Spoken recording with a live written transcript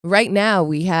Right now,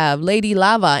 we have Lady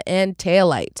Lava and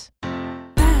Taillight.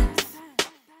 Dance.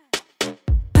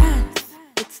 Dance.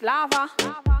 It's Lava.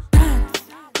 Dance.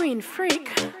 Queen Freak.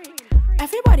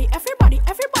 Everybody.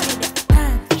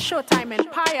 Dance. Showtime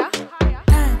Empire.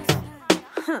 Dance.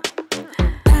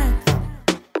 Dance.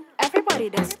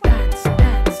 Everybody just dance.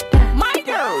 My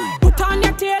girl, put on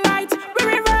your taillight. We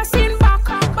reversing back.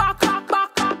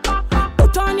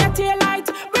 Put on your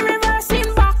taillight. We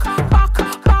reversing back.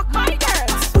 My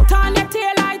girls, put on your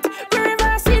taillight. We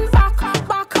reversing back.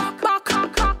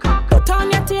 Put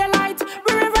on your taillight.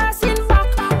 We reversing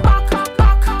back.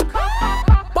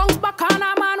 Bounce back on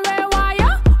a man where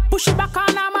wire. Push it back on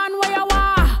a man where you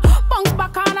are. Bounce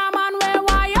back on a man where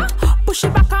wire. Push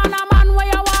it back on a man where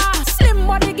you are. Slim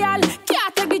body girl,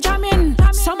 can't take the jamming.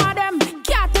 Some of them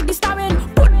can't take the stabbing.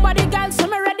 Put body girl, so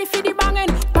me ready for the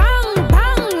banging.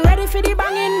 Bang, ready for the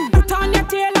banging. Put on your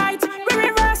taillight, we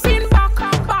reversing back.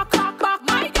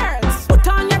 My girls, put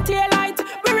on your taillight,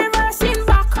 we reversing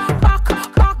back.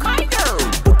 My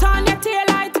girls, put on your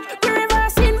taillight, we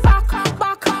reversing back.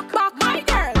 My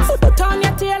girls, put on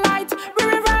your taillight, we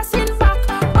reversing back.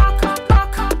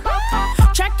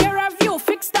 Check your review,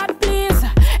 fix that please.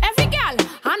 Every girl,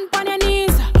 hand on your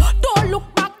knees. Don't look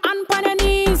back, hand on your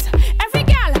knees. Every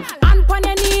girl, hand on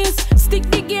your knees. Stick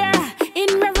the gear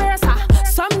in reverse.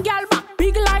 Some girl back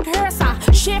big like hers.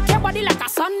 Shake your body like a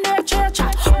Sunday church.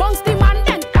 Bounce the man,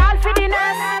 then call for the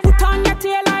nurse. Put on your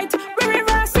taillight, we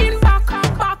reversing back.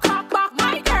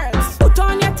 My girls, put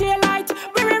on your taillight,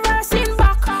 we reversing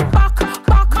back.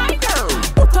 My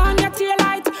girls, put on your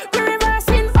taillight, we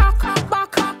reversing back.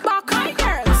 My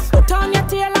girls, put on your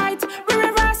taillight, we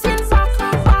reversing back.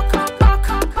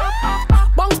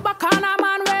 Bounce back on a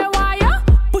man where wire.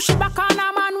 Push it back on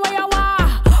a man where you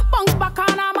are. Bounce back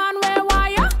on a man where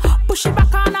wire. Push it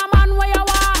back on a man where you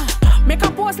are. Make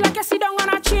a pose like you sit down on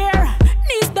a chair.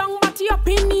 Knees down, body up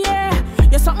in the air.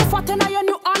 You're something fat in your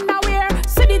new underwear.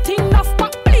 See the thing enough,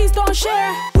 but please don't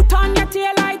share. Put on your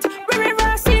taillight, we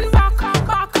reversing back.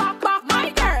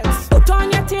 My girls, put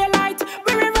on your taillight,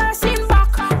 we reversing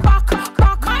back.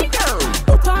 My girls,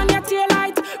 put on your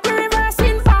taillight, we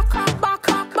reversing back.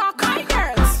 My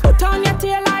girls, put on your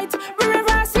taillight, we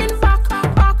reversing back.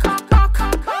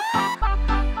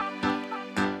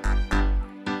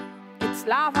 It's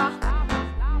Lava,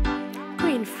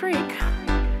 Queen Freak.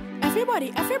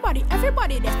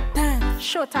 Everybody, just dance.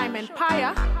 Showtime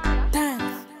Empire,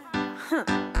 dance.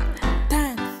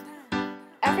 Dance.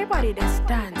 Everybody just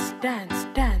dance.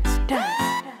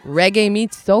 Reggae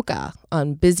meets soca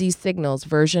on Busy Signal's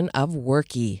version of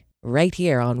Worky, right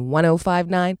here on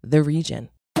 105.9 The Region.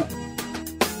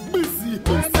 Busy.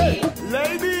 Hey,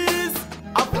 ladies,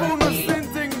 I wanna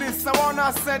sing this. I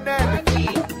wanna say that.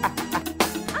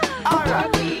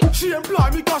 Alright, she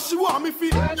employ me cause she want me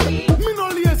fit. Me no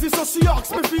lazy so she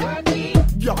asks me fit.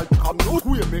 Y'all come out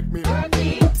way make me.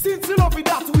 Since you love it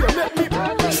that way make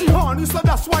me. She horny so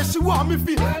that's why she want me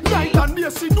fit. Night and day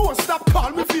she don't stop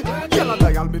call me fit. Yellow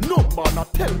dial me number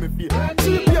not tell me fit.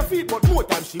 She be a feet but more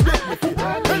time she make me fit.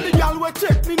 And the girl will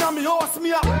check me now me horse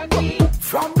me up.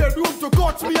 From bedroom to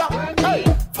coach me up. Hey,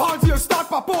 fancy start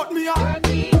pop me up.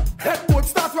 Headboard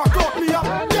start rock out me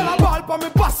up. Yellow ball for me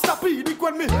pasta pedic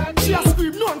when me. She a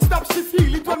scream non-stop, she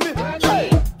feel it when me. Hey,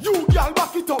 you girl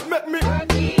back it up, make me.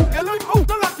 Hello, out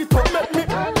and lock it up, make me.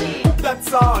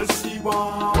 That's all she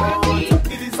wants.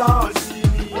 It is all she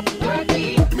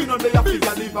needs. Me no they a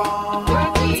figure live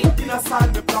in a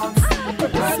side me plant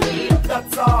seeds.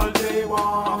 That's all they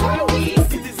want.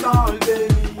 It is all they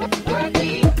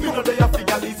need. Me no they a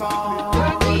figure live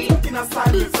in a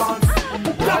side me plant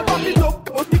seeds. Girl back it up,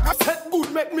 I said good,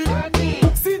 make me.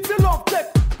 Since you love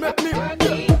that, make me.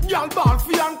 Girl ball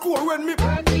free and core when me.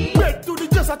 Bed to the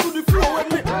dresser to the floor when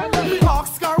me. Me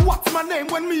ask her what's my name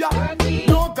when me up.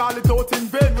 No call it out in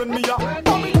vain when me up.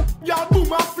 Y'all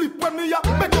boom and flip when me up.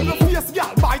 Make up your face,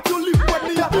 y'all bite your lip when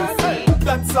me up.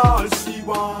 That's all she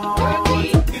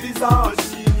wants. It is all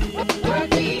she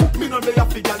needs. Me no they a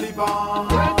figure live on.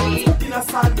 In a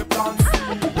side me plant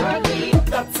seed.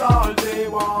 That's all they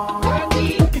want.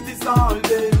 It is all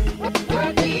they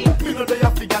need. Me no they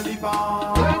a figure live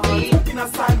on. In a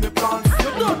side me plant seed.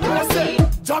 You don't know say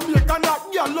Jamaica not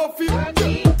girl love it.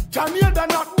 Canada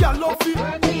not girl love it.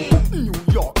 New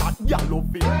York hot girl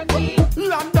love it.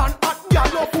 London hot girl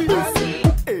love it.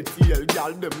 ATL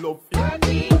girl them love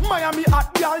it. Miami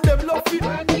hot girl them love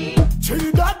it.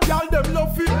 Trinidad girl them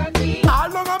love it.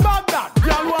 All over Baghdad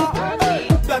girl want. Hey,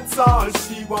 that's all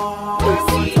she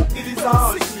wants. It is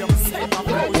all she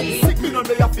needs. Me no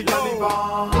they a figure live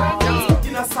on.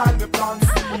 In a side me plant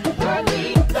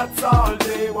seed. That's all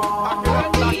they want.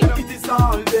 It is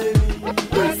all they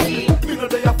need. Me no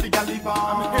they a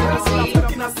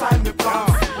liver. In a sign me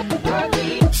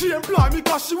pants. She employ me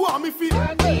cause she want me fit.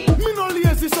 Me no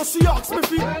lazy so she asks me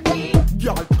fit.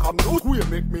 Girl, come out way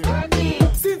make me.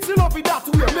 Since she love it that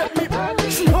way make me.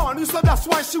 She horny so that's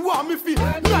why she want me fit.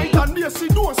 Night and day she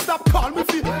don't stop call me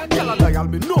fit. Girl a dial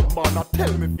me number not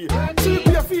tell me fit. She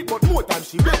play feet but more time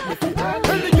she make me fit.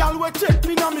 Any girl will check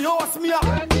me now me horse me up.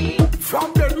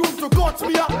 From bedroom to gut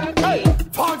me up. Hey,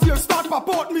 Fonzie start pop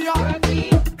out me up.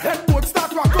 Headboard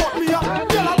start rock out me up.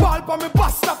 Girl a ball for me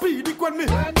pasta pedic when me.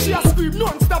 She a scream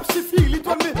non-stop she feel it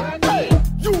when me. Hey,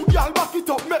 you girl back it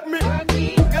up make me.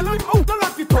 Girl I'm out and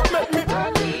lock it up make me.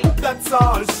 That's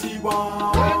all she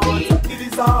wants. It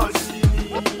is all she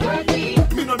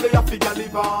needs. Me no they a figure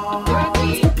live on.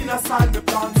 In a sign me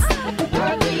plan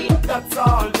see. That's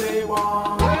all they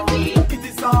want. It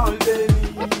is all they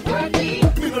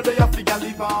need. Me no they a figure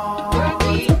live on.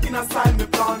 In a sign me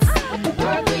plan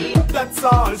see. That's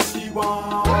all she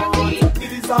wants.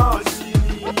 It is all she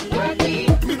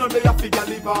needs. Me no they a figure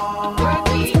live on.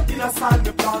 In a sign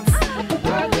me plan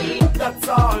see. That's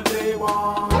all they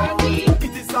want.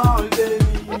 It is all they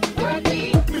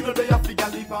need. Me no they a figure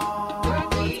live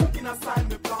on. In a sign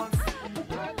me plan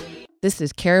see. This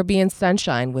is Caribbean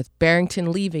Sunshine with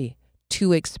Barrington Levy,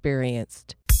 Too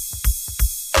Experienced.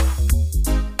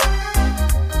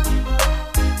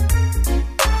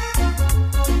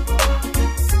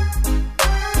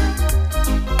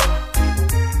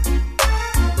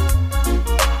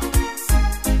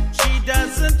 She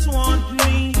doesn't want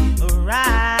me around.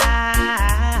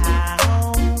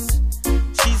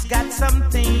 She's got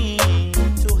something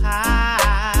to hide.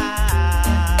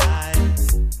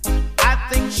 I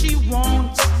think she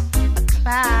wants a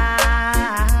clown,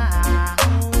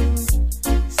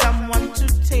 someone to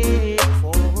take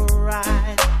for a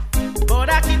ride. But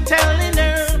I keep telling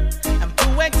her I'm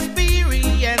too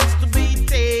experienced to be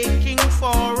taking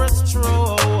for a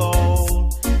stroll.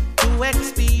 Too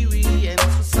experienced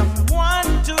for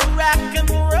someone to rock and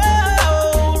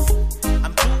roll.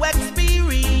 I'm too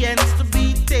experienced to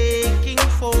be taking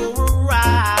for a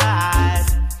ride.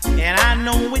 And I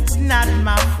know it's not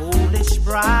my foolish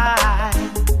bride.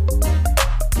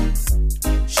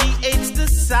 She hates the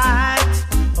sight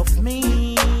of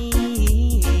me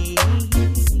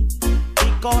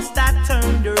because I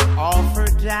turned her off or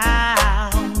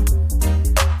down.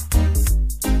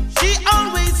 She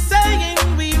always saying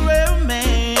we were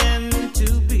meant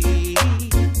to be.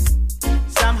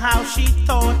 Somehow she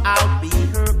thought I'd be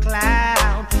her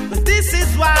clown. But this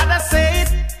is what I said.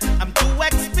 I'm too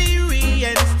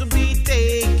experienced to be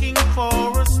taking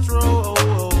for a stroll.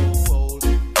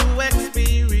 Too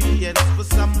experienced for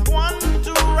someone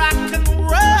to rock and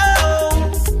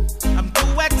roll. I'm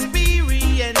too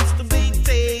experienced to be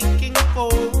taking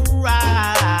for a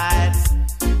ride.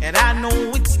 And I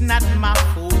know it's not my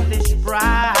foolish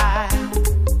bride.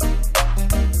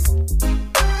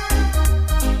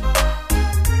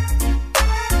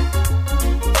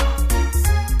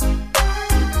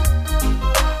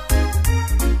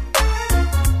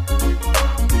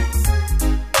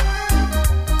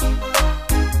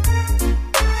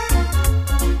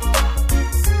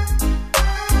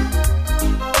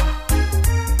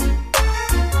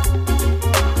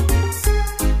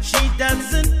 She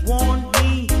doesn't want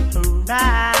me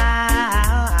around.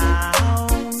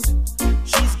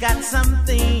 She's got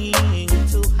something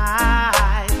to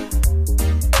hide.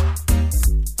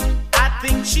 I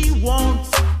think she wants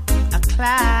a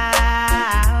clown,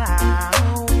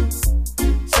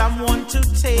 someone to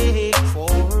take for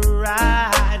a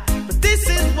ride. But this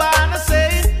is what I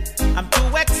say. I'm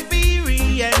too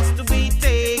experienced to be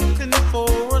taken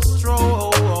for a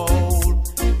stroll.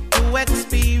 Too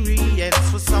experienced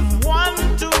for someone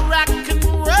to rock and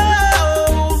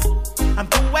roll. I'm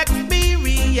too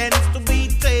experienced to be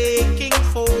taking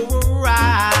for a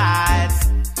ride.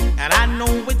 And I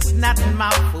know it's not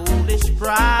my foolish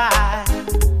pride.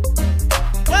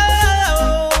 Whoa,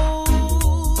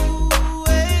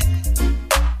 hey.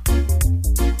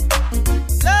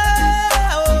 Oh,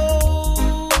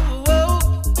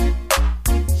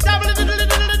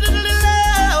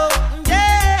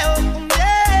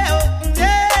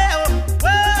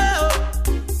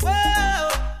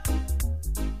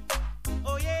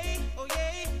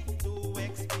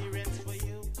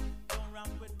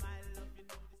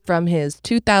 From his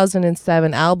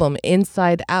 2007 album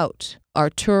Inside Out,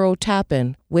 Arturo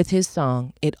Tappan with his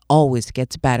song It Always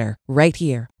Gets Better, right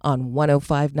here on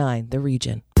 105.9 The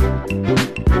Region.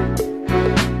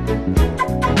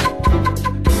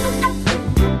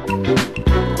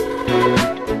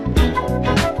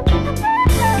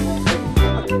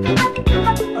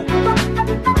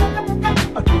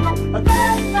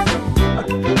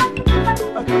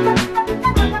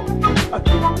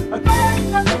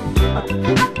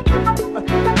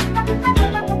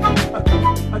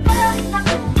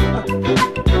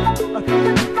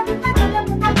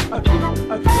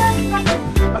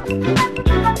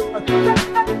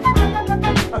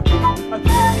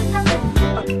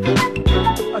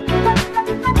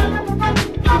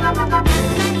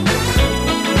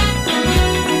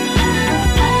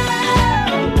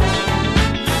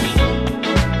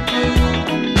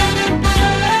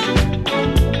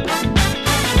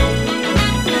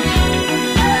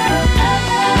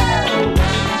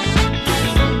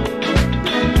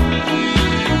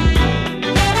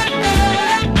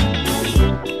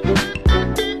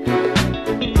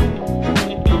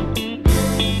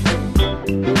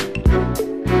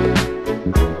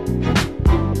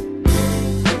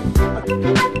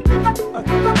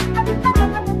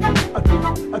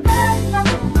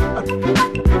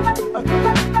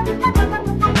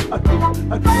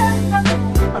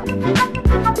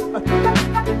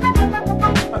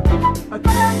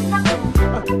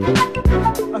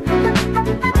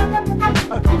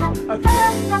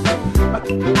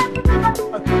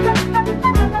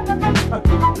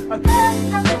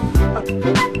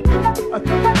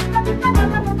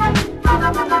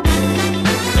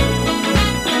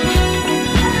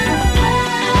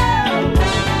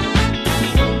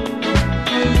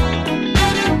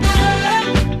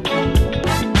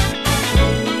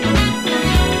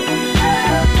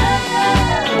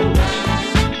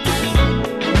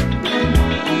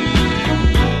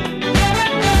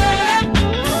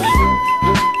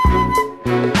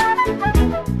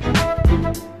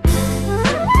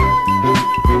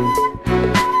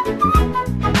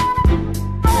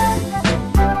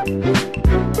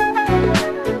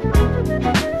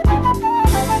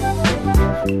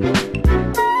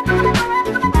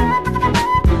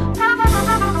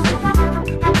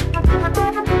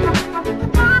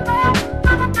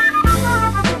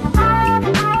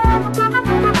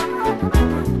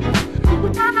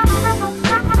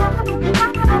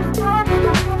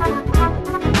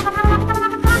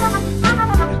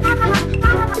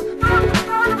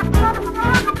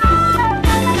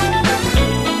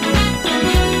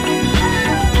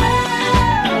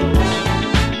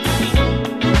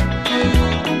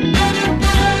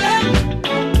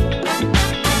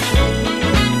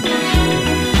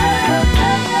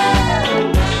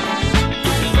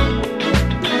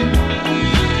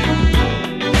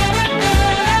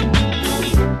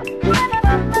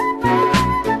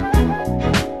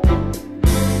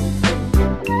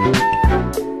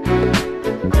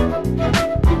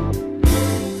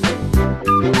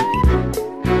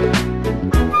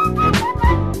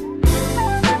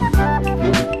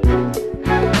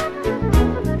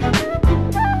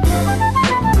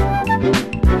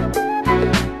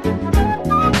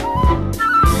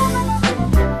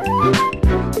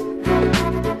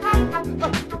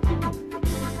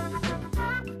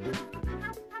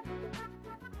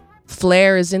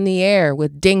 Flair is in the air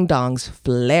with Ding Dong's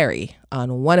Flary on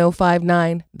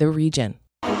 105.9 The Region.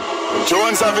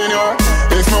 Jones Avenue,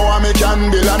 if no one me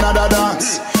can build another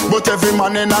dance, but every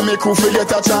man in a me crew forget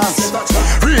a chance.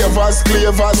 Ravers,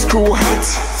 clavers, crew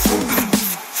hats.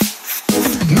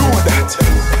 Know that.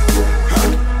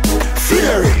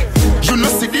 Flary, you know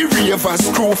see the ravers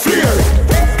crew flary.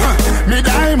 Me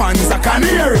diamonds a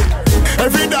canary.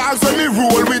 Every dog when me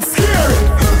roll with scary.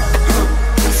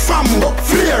 Fambo,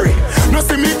 flary, no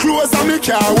see me clothes and me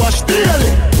car wash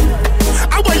daily.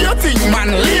 How about you think,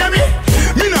 man, lay me?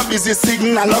 Me not busy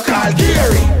signal local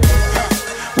Gary.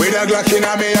 With a Glock in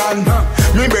a me hand,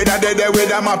 me brother dead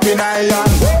with a map in a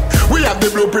hand. We have the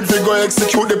blueprint to go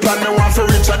execute the plan. Me want for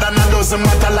richer than a dozen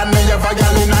metal and me have a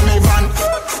gal in a me van.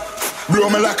 Blow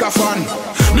me like a fan.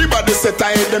 Nobody set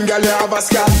I hate them gal you have a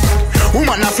scan.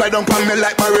 Woman a fly down pan me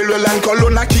like my railway line.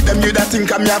 Cologne a keep them you that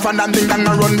think I'm have and damn thing and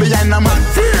a run behind a man.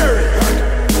 Flary,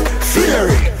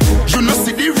 flary, you know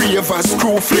see the ravers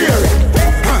crew flary.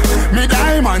 Me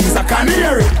diamonds a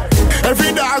canary.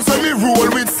 Every dog when me roll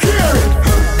with scary.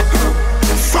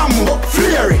 Fambo,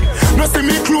 flary, no see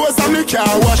me clothes and me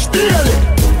car wash daily.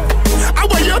 How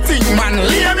about you think, man,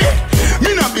 lay me?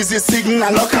 Me not busy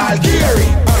signal local Gary.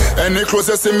 Any clothes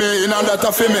you see me in a that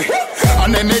a for me.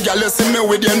 And any girl you see me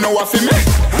with you know a for me.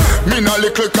 Me no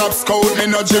little cop scout, me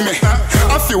no Jimmy.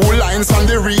 A few lines on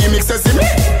the remix you see me.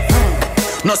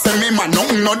 No say me man,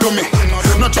 nothing no do me.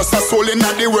 Not just a soul in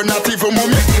the world, not even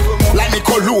mommy. Like me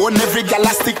cologne, every gal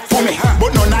a stick for me.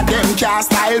 But none of them can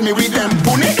style me with them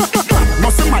pony. No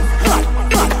say man,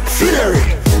 flary.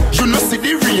 You know see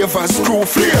the ravers crew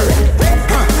flary.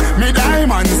 Me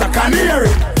diamonds a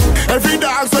canary. Every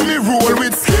dog when me roll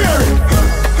with scary.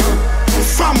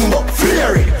 Fambo,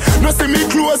 flary. No see me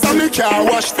clothes and me car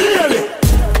wash daily.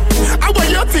 How about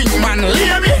you think, man,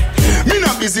 lay me? Me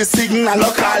not busy singing a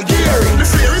local gear. The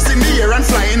fear is in the air and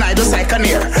flying I just like an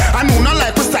air. And who not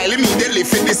like we style immediately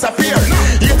fit disappear.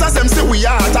 Haters them say we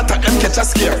are hot attack them catch a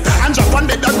scare. And drop on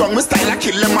dead wrong we style I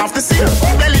kill them off the sear.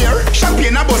 Bel-Air,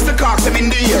 champagne I bust the corks them in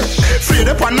the air. Afraid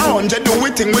upon 100 do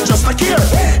we think we just not care.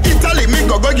 Italy me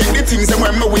go get the things them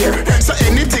when me wear. So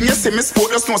anything you see me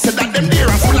sport just know say that them there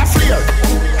and full of flair.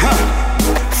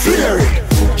 Flare it.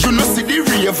 You know see the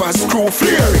ravers crew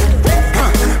flare it.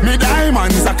 Me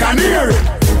diamonds a canary.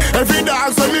 Every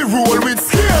dog when me roll with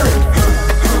scary.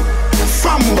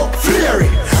 Fambo flare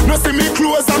it. No see me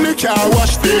clothes and me car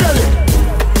wash daily.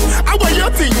 How what you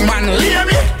think man lay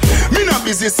me? Me not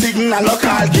busy singing a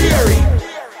local geary.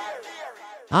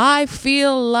 I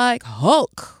Feel Like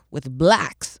Hulk with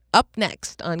Blacks up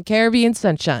next on Caribbean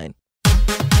Sunshine.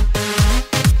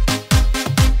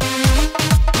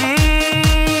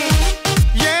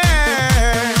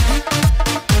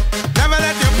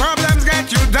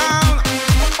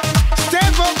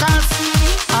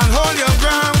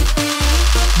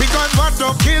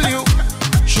 Kill you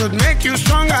should make you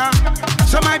stronger.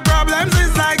 So my problems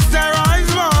is like steroids,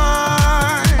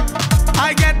 boy.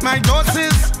 I get my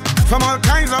doses from all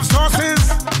kinds of sources,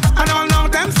 and all know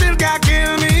them still can't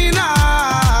kill me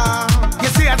now. You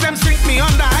see, as them sink me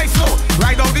under ISO,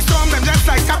 ride out the storm, them just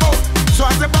like a boat. So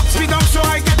as the box me down, so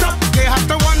I get up. They have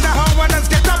to wonder how others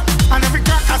get up, and every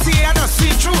crack I see, I just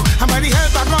see through. And by the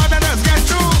help of God, I just get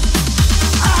through.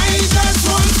 I just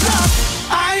won't stop.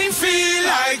 I feel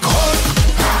like Hulk.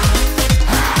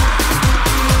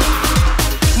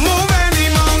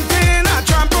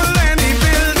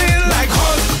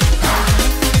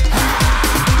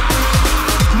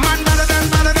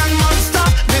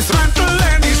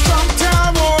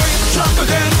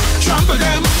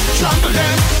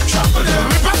 Trample them,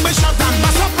 rip up my shot and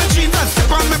mass up my jeans and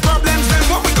step on my problems. Then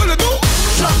what we gonna do?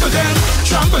 Trample them,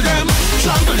 trample them,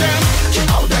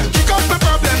 trample them. Kick out my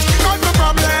problems, kick out my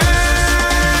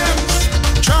problems.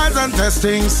 Trials and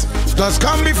testings does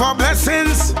come before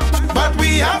blessings, but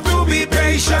we have to be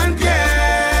patient,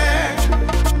 yeah.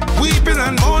 Weeping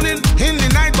and mourning in the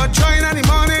night, but joy in the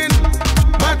morning.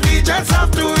 But we just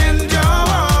have to endure.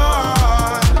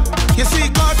 You see,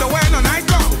 God, the way no night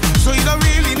come, so you don't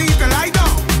really need to lie down.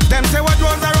 Them say what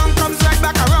goes around comes right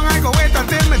back around. I go wait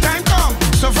until my time come.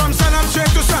 So from sun up straight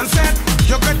to sunset,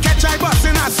 you could catch I bust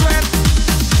in a sweat.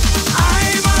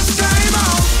 I must climb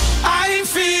out. I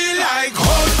feel like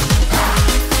Hulk.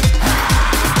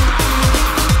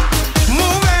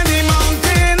 Move any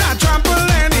mountain, I trample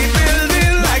any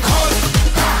building like Hulk.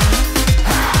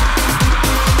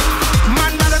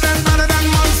 Man better than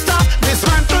monster.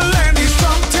 Dismantle any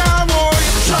strong tower boy.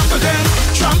 Trample them,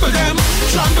 trample them,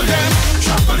 trample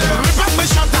them. Rip up my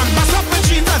shot and mass up my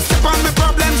jeans and step on my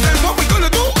problems. Then what we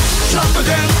gonna do? Trample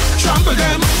them, trample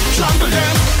them, trample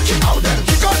them.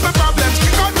 Kick out my problems,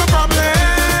 kick out my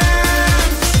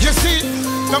problems. You see,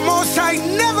 the Most High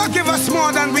never give us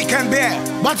more than we can bear,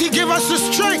 but He give us the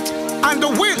strength and the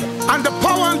will and the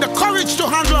power and the courage to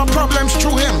handle our problems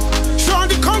through Him. So on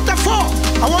the count of 4,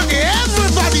 I want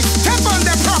everybody step on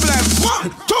their problems.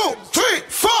 1, 2, 3,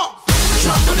 4.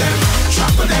 Trample them,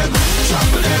 trample them,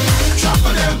 trample them,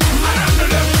 trample them. Manhandle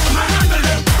them, manhandle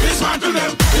them. Dismantle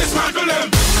them, dismantle them.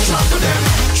 Trample them,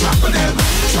 trample them,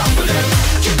 trample them.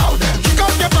 Kick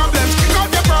out your problems, kick out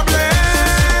your problems.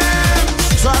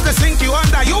 So as they sink you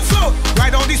under, you float.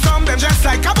 Ride on the storm, them just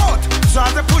like a boat. So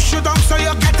as they push you down, so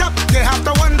you get up. They have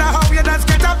to wonder how you just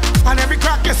get up. And every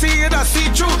crack you see, you just see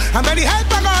through. And by the help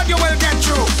of God, you will get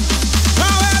through.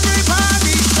 Now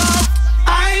everybody stop.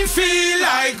 I feel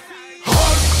like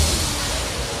Hulk.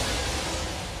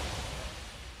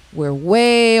 We're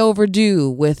way overdue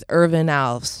with Irvin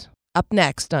Alves. Up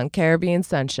next on Caribbean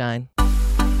Sunshine.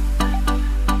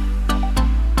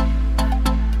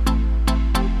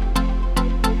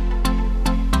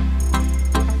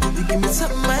 You give me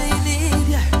something I need,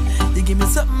 yeah. You give me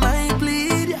something I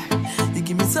bleed, yeah. You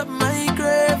give me something I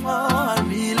crave, oh, I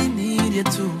really need you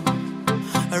too.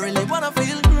 I really wanna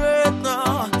feel great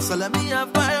now, so let me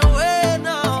have my way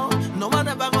now. No one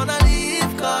ever gonna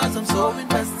leave, cause I'm so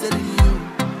invested in you.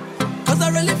 Cause I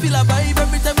really feel a vibe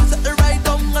every time you set the right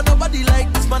down. And nobody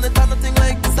like this, man, it's nothing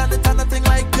like this, and it's nothing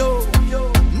like you.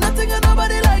 Nothing and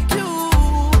nobody like you.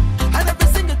 And every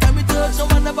single time we touch, no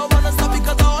one ever wanna stop,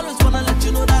 because I always wanna let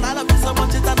you know that I love you so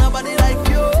much, it's nobody like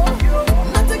you.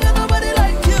 Nothing and nobody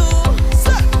like you.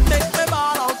 So, make me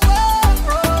ball out.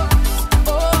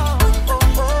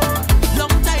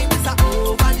 Long time is a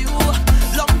over you.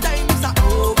 Long time is a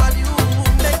over you.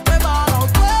 Make me ball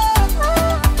out.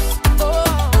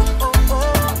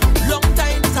 Long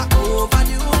time is a over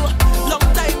you. Long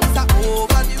time is a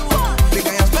over you.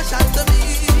 Because you're special to me.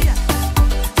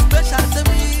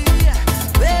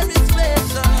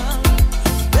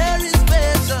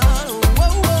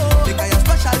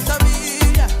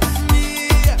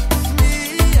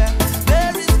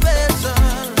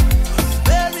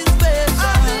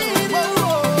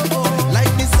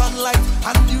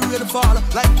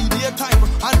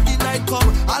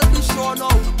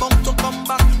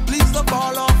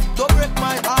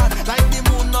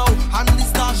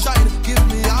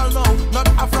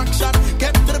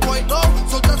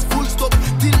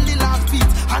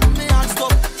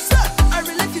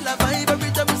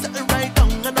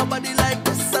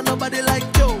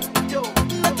 you.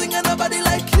 Nothing and nobody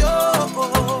like you.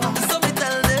 So me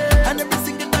tell them, and every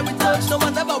single time we touch, no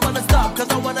one ever wanna stop, cause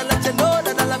I wanna let you know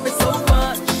that I love you so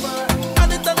much.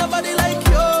 And it's nobody like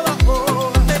you.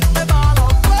 Make me ball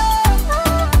up.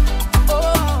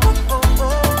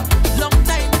 Long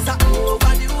time is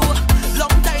overdue.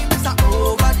 Long time is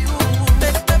overdue.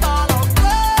 Make me ball up.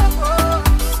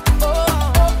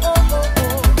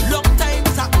 Long time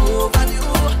is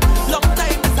overdue. Long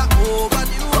time is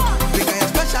overdue. Because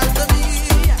you're special to me.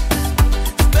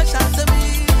 Special to me.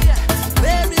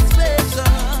 Very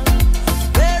special.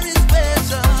 Very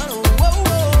special. Whoa,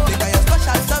 whoa. Because you're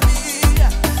special to me.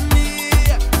 Me.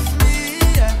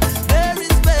 Very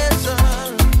special.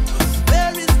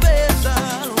 Very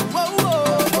special. Whoa, whoa.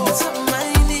 You give me something I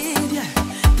need, yeah.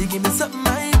 You give me something I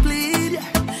bleed, yeah.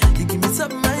 You give me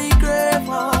something I crave,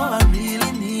 oh. I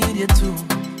really need you too.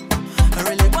 I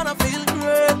really wanna feel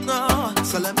great now.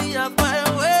 So let me have my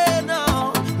way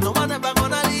now. No one ever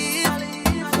gonna leave.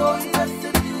 So yes,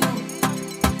 it is.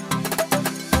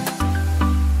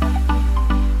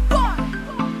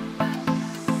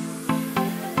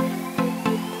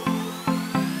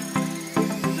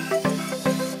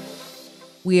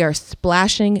 We are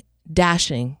splashing,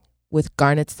 dashing with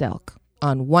Garnet Silk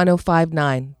on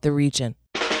 105.9 The Region.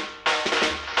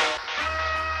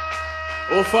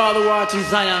 Oh, Father, what in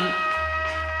Zion,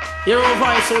 hear our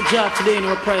voice, O Jah, today in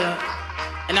our prayer,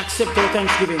 and accept our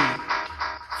thanksgiving.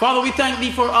 Father, we thank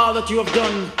thee for all that you have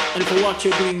done and for what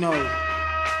you're doing now.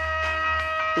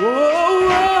 Oh,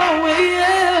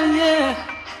 yeah.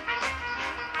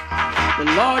 The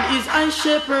Lord is my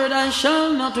shepherd, I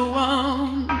shall not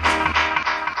want.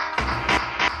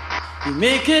 He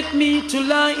maketh me to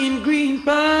lie in green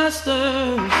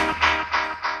pastures.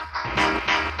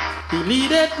 He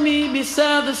leadeth me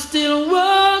beside the still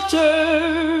waters.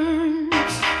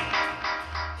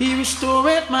 He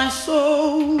restoreth my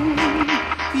soul.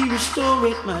 He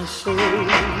restoreth my soul.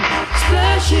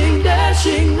 Splashing,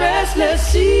 dashing, restless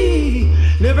sea.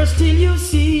 Never still you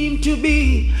seem to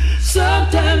be.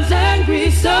 Sometimes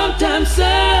angry, sometimes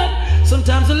sad.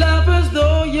 Sometimes you laugh as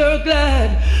though you're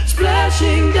glad.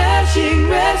 Splashing, dashing,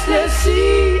 restless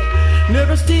sea.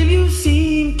 Never still you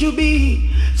seem to be.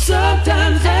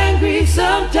 Sometimes angry,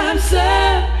 sometimes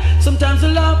sad. Sometimes you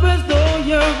laugh as though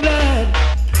you're glad.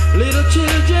 Little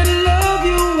children love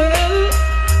you well.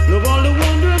 Love all the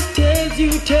wondrous tales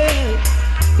you tell.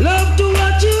 Love to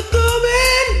watch you come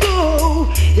and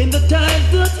go in the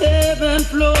tides that ebb and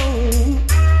flow.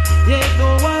 Yet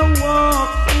though I walk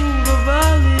through the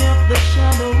valley of the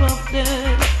shadow of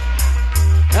death,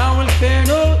 I will fear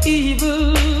no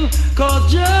evil,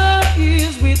 cause Jah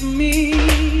is with me.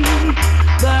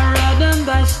 Thy rod and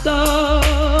thy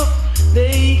staff,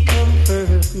 they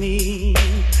comfort me.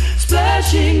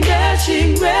 Splashing,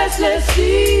 dashing, restless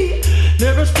sea.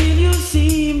 Never still you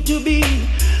seem to be.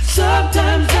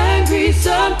 Sometimes angry,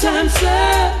 sometimes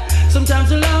sad. Sometimes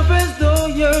you laugh as though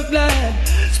you're glad.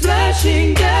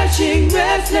 Splashing, dashing,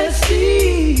 restless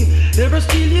sea. Never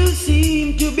still you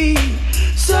seem to be.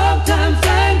 Sometimes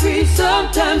angry,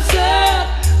 sometimes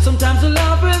sad. Sometimes you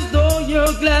laugh as though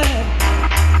you're glad.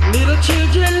 Little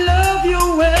children love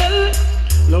you well.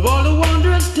 Love all the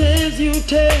wondrous tales you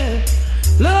tell.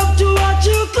 Love to watch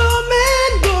you come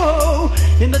and go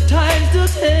in the tides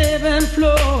that ebb and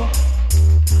flow.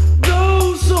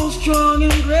 Though so strong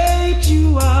and great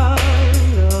you are,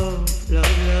 love,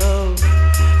 love, love.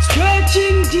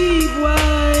 Stretching deep,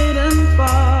 wide and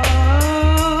far.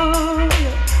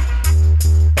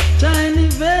 Tiny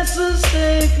vessels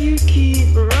safe you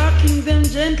keep, rocking them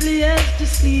gently as to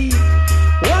sleep.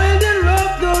 Wild and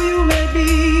rough though you may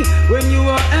be, when you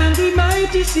are angry,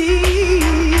 mighty sea.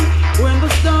 When the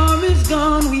storm is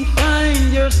gone, we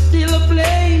find you're still a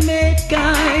playmate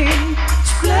kind.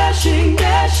 Splashing,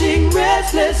 dashing,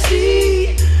 restless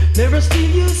sea. Never still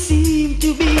you seem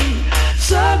to be.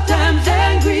 Sometimes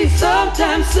angry,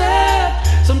 sometimes sad.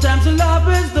 Sometimes you laugh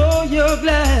as though you're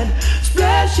glad.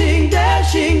 Splashing,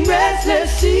 dashing,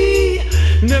 restless sea.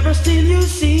 Never still you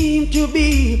seem to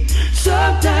be.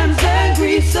 Sometimes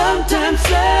angry, sometimes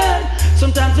sad.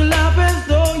 Sometimes you laugh as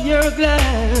though you're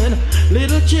glad.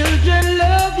 Little children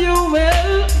love you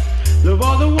well. Love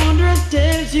all the wondrous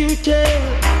tales you tell.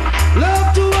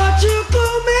 Love to watch you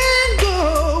come and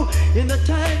go in the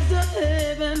tides that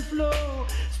ebb and flow.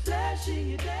 Splashing,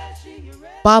 you dashing, you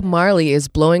Bob Marley is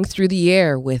blowing through the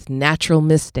air with Natural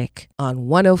Mystic on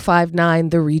 105.9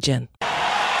 The Region.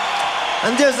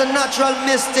 And there's a natural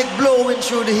mystic blowing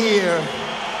through the air.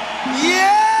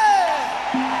 Yeah!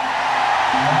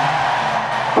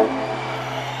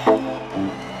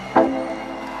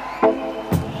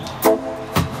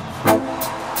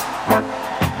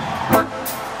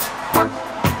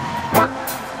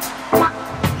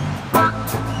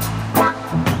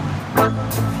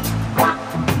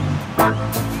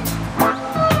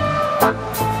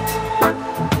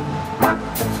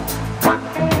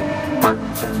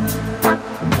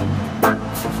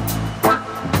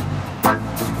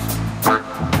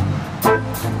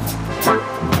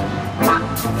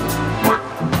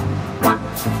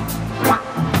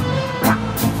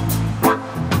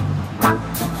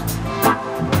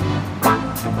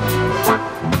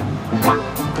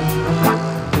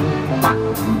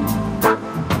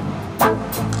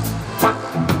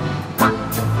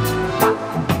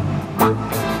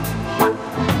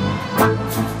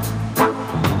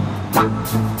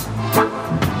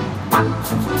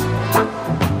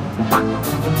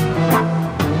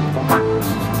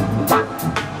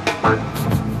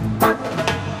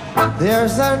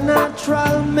 There's a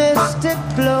natural mystic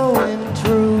blowing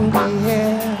through the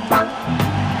air.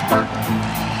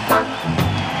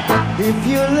 If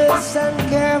you listen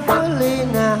carefully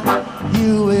now,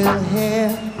 you will hear.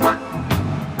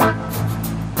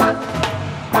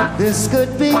 This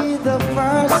could be the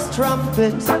first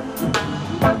trumpet,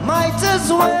 might as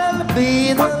well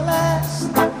be the last.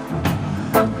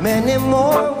 Many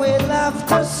more will have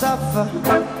to suffer,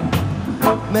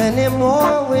 many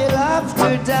more will have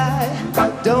to die.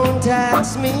 Don't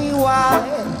ask me why.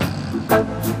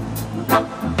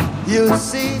 You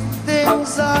see,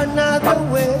 things are not the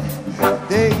way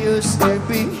they used to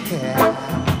be.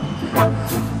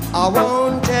 I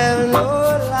won't tell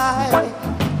no lie.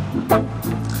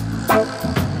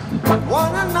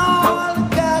 One and all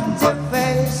got to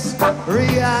face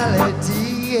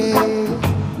reality.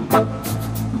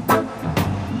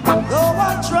 Though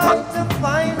I tried to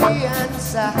find the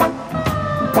answer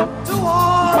to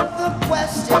all the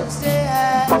questions they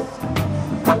ask,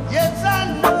 yes,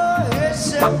 I know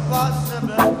it's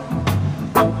impossible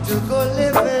to go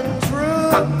living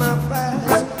through my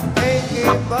past and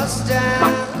keep us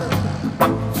down.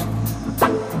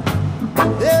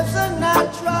 There's a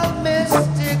natural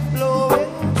mystic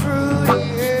blowing through the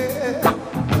air.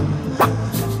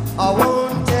 I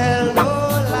won't tell no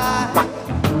lie,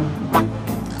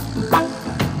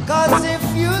 'cause if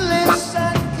you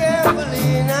listen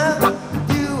carefully now,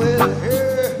 you will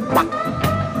hear.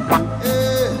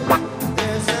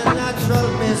 There's a natural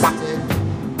mystic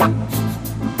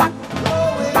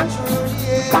blowing through the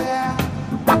air.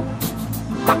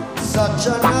 Such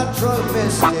a natural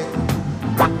mystic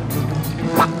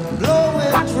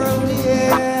blowing through the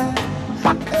air.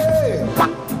 Hey,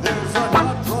 there's a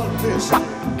natural mystic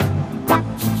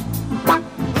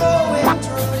blowing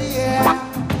through the air.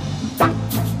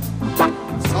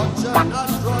 Such a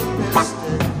natural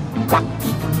mystic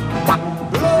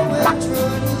blowing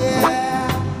through the air.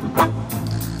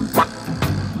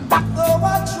 Though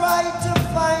I tried to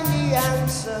find the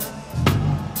answer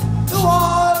to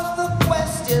all the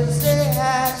questions they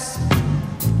ask,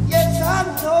 yes, I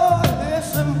know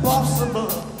it's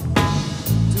impossible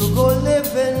to go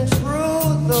living through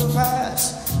the past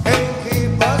and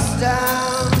keep us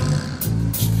down.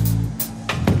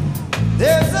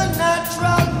 There's a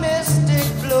natural mystic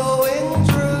blowing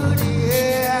through the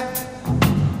air.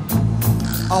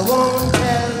 I won't